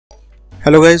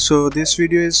Hello guys, so this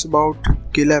video is about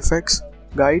Killfx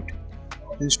guide,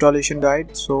 installation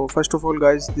guide. So first of all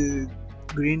guys, the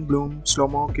green bloom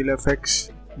Slowmo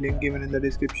Killfx link given in the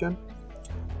description.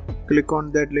 Click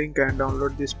on that link and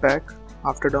download this pack.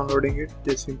 After downloading it,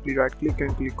 just simply right click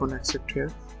and click on accept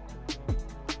here.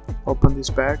 Open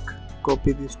this pack,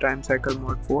 copy this time cycle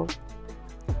mod 4,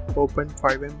 open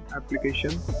FiveM application,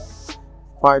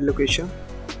 file location,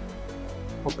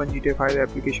 open GTA 5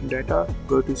 application data,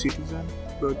 go to citizen,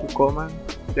 go to common,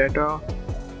 data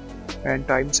and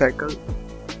time cycle,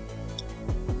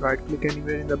 right click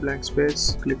anywhere in the blank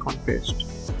space, click on paste.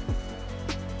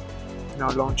 Now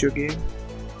launch your game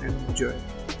and enjoy.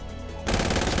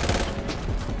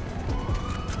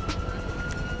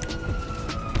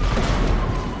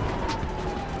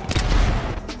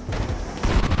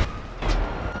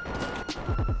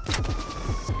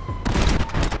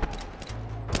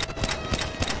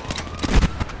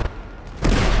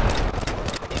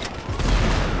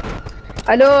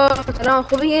 الو سلام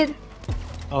خبير.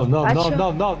 Oh no no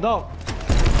no no no.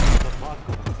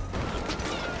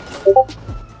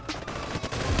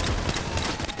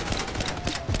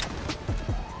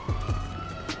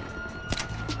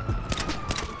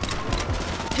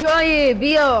 شو جاي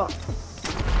بيو؟